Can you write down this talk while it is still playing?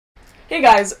Hey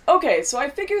guys, okay, so I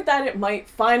figured that it might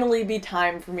finally be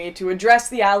time for me to address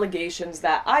the allegations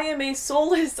that I am a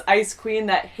soulless ice queen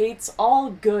that hates all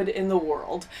good in the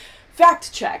world.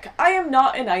 Fact check, I am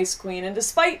not an ice queen, and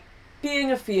despite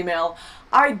being a female,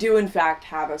 I do in fact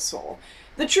have a soul.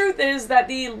 The truth is that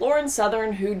the Lauren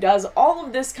Southern who does all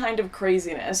of this kind of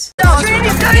craziness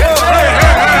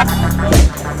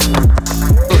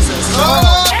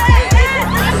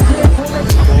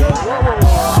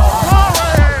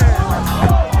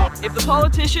if the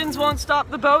politicians won't stop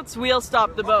the boats, we'll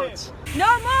stop the boats.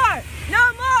 No more!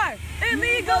 No more!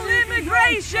 Illegal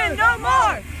immigration! No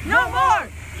more! No more!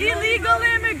 Illegal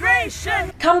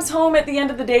immigration! Comes home at the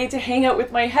end of the day to hang out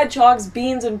with my hedgehogs,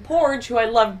 Beans, and Porridge, who I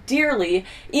love dearly,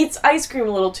 eats ice cream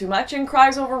a little too much, and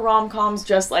cries over rom-coms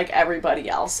just like everybody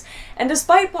else. And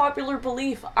despite popular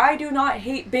belief, I do not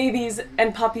hate babies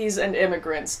and puppies and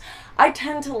immigrants. I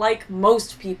tend to like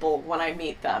most people when I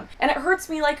meet them, and it hurts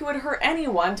me like it would hurt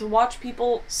anyone to watch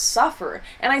people suffer,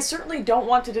 and I certainly don't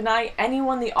want to deny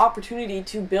anyone the opportunity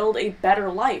to build a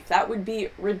better life. That would be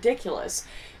ridiculous.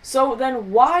 So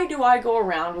then why do I go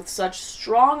around with such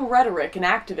strong rhetoric and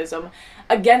activism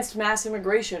against mass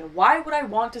immigration? Why would I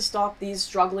want to stop these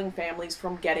struggling families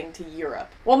from getting to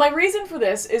Europe? Well, my reason for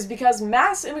this is because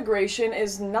mass immigration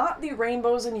is not the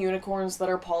rainbows and unicorns that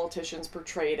our politicians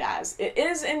portray it as. It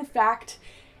is, in fact,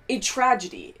 a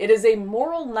tragedy. It is a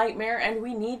moral nightmare, and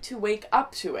we need to wake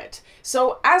up to it.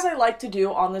 So, as I like to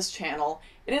do on this channel,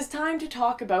 it is time to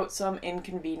talk about some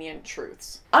inconvenient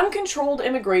truths. Uncontrolled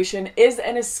immigration is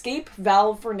an escape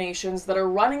valve for nations that are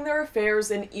running their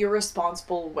affairs in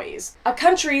irresponsible ways. A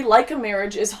country, like a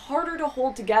marriage, is harder to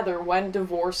hold together when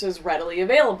divorce is readily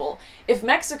available. If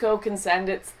Mexico can send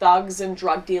its thugs and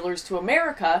drug dealers to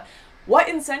America, what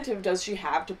incentive does she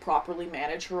have to properly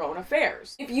manage her own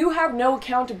affairs? If you have no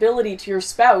accountability to your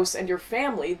spouse and your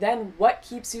family, then what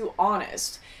keeps you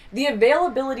honest? The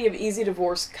availability of easy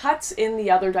divorce cuts in the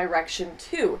other direction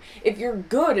too. If you're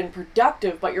good and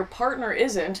productive but your partner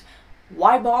isn't,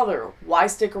 why bother? Why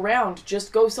stick around?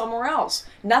 Just go somewhere else.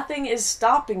 Nothing is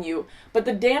stopping you, but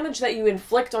the damage that you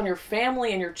inflict on your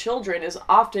family and your children is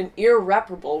often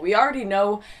irreparable. We already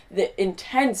know the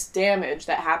intense damage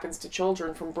that happens to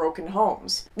children from broken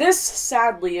homes. This,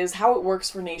 sadly, is how it works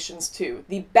for nations too.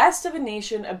 The best of a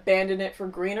nation abandon it for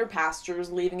greener pastures,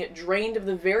 leaving it drained of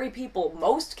the very people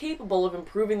most capable of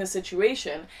improving the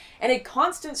situation, and a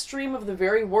constant stream of the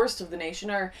very worst of the nation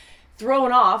are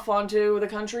thrown off onto the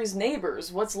country's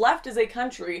neighbors. What's left is a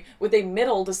country with a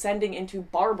middle descending into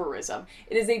barbarism.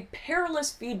 It is a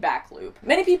perilous feedback loop.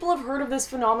 Many people have heard of this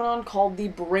phenomenon called the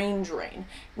brain drain.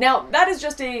 Now, that is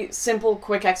just a simple,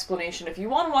 quick explanation. If you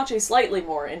want to watch a slightly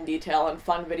more in detail and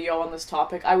fun video on this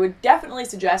topic, I would definitely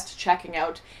suggest checking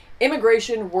out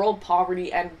Immigration, World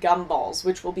Poverty, and Gumballs,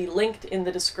 which will be linked in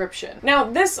the description. Now,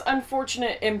 this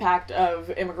unfortunate impact of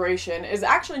immigration is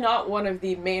actually not one of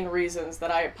the main reasons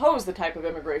that I oppose the type of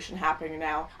immigration happening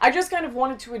now. I just kind of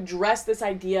wanted to address this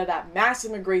idea that mass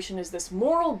immigration is this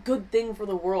moral good thing for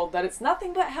the world, that it's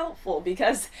nothing but helpful,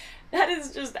 because that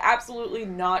is just absolutely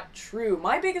not true.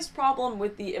 My biggest problem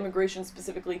with the immigration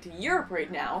specifically to Europe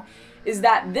right now is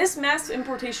that this mass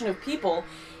importation of people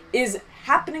is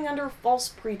happening under false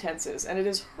pretenses, and it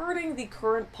is hurting the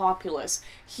current populace.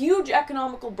 Huge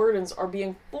economical burdens are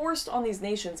being forced on these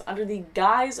nations under the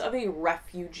guise of a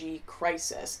refugee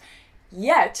crisis.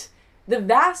 Yet, the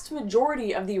vast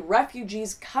majority of the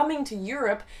refugees coming to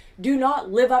Europe do not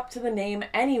live up to the name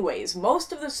anyways.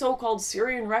 Most of the so-called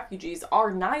Syrian refugees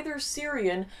are neither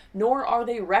Syrian nor are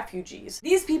they refugees.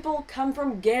 These people come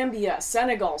from Gambia,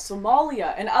 Senegal,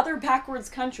 Somalia, and other backwards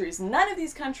countries. None of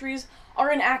these countries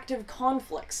are in active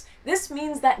conflicts. This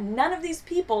means that none of these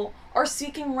people are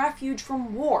seeking refuge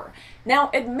from war. Now,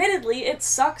 admittedly, it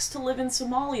sucks to live in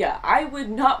Somalia. I would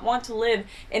not want to live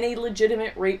in a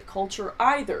legitimate rape culture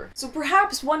either. So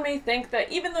perhaps one may think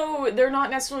that even though they're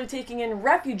not necessarily taking in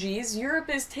refugees, Europe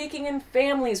is taking in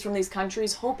families from these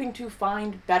countries hoping to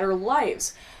find better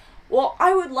lives. Well,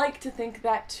 I would like to think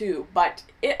that too, but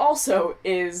it also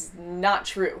is not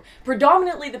true.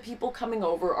 Predominantly, the people coming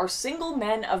over are single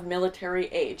men of military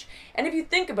age. And if you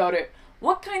think about it,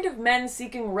 what kind of men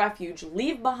seeking refuge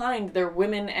leave behind their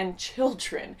women and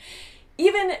children?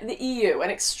 Even the EU, an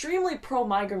extremely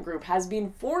pro-migrant group, has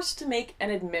been forced to make an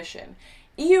admission.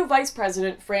 EU Vice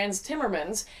President Frans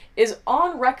Timmermans is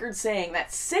on record saying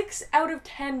that 6 out of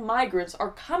 10 migrants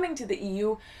are coming to the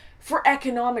EU for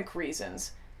economic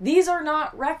reasons. These are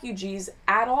not refugees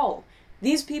at all.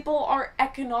 These people are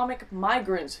economic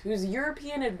migrants whose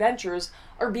European adventures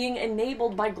are being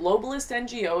enabled by globalist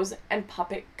NGOs and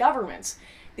puppet governments.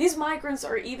 These migrants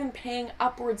are even paying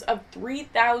upwards of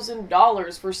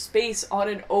 $3,000 for space on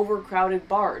an overcrowded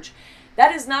barge.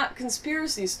 That is not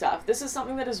conspiracy stuff. This is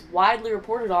something that is widely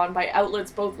reported on by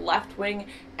outlets both left-wing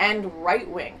and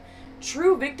right-wing.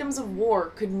 True victims of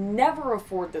war could never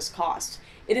afford this cost.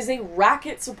 It is a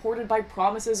racket supported by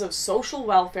promises of social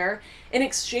welfare in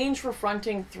exchange for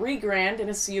fronting $3,000 and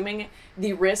assuming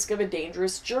the risk of a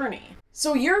dangerous journey.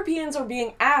 So Europeans are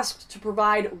being asked to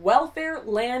provide welfare,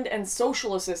 land, and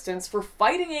social assistance for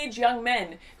fighting-age young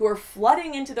men who are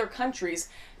flooding into their countries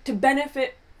to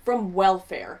benefit from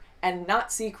welfare and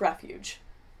not seek refuge.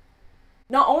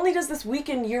 Not only does this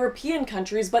weaken European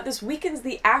countries, but this weakens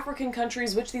the African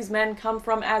countries which these men come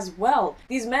from as well.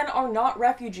 These men are not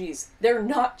refugees. They're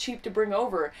not cheap to bring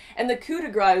over. And the coup de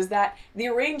grace is that the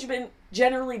arrangement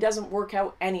generally doesn't work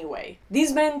out anyway.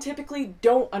 These men typically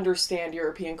don't understand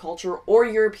European culture or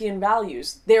European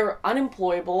values. They're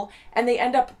unemployable, and they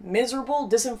end up miserable,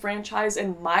 disenfranchised,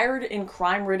 and mired in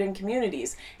crime-ridden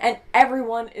communities. And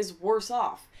everyone is worse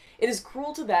off. It is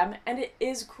cruel to them, and it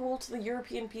is cruel to the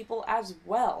European people as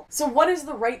well. So what is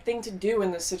the right thing to do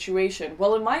in this situation?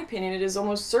 Well, in my opinion, it is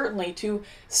almost certainly to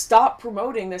stop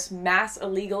promoting this mass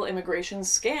illegal immigration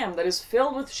scam that is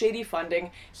filled with shady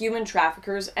funding, human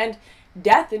traffickers, and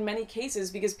death in many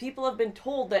cases, because people have been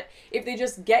told that if they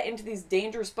just get into these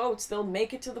dangerous boats, they'll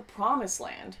make it to the promised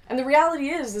land. And the reality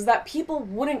is that people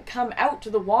wouldn't come out to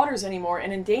the waters anymore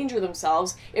and endanger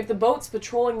themselves if the boats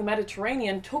patrolling the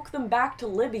Mediterranean took them back to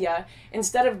Libya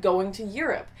instead of going to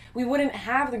Europe. We wouldn't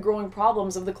have the growing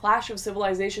problems of the clash of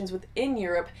civilizations within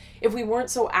Europe if we weren't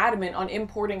so adamant on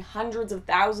importing hundreds of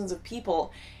thousands of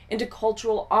people into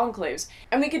cultural enclaves.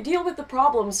 And we could deal with the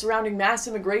problems surrounding mass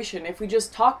immigration if we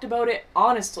just talked about it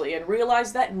honestly and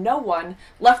realized that no one,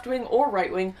 left-wing or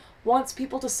right-wing, wants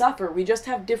people to suffer. We just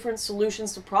have different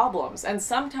solutions to problems. And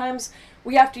sometimes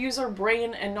we have to use our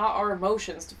brain and not our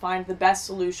emotions to find the best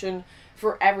solution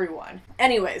for everyone.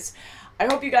 Anyways, I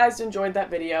hope you guys enjoyed that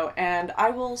video, and I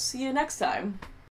will see you next time.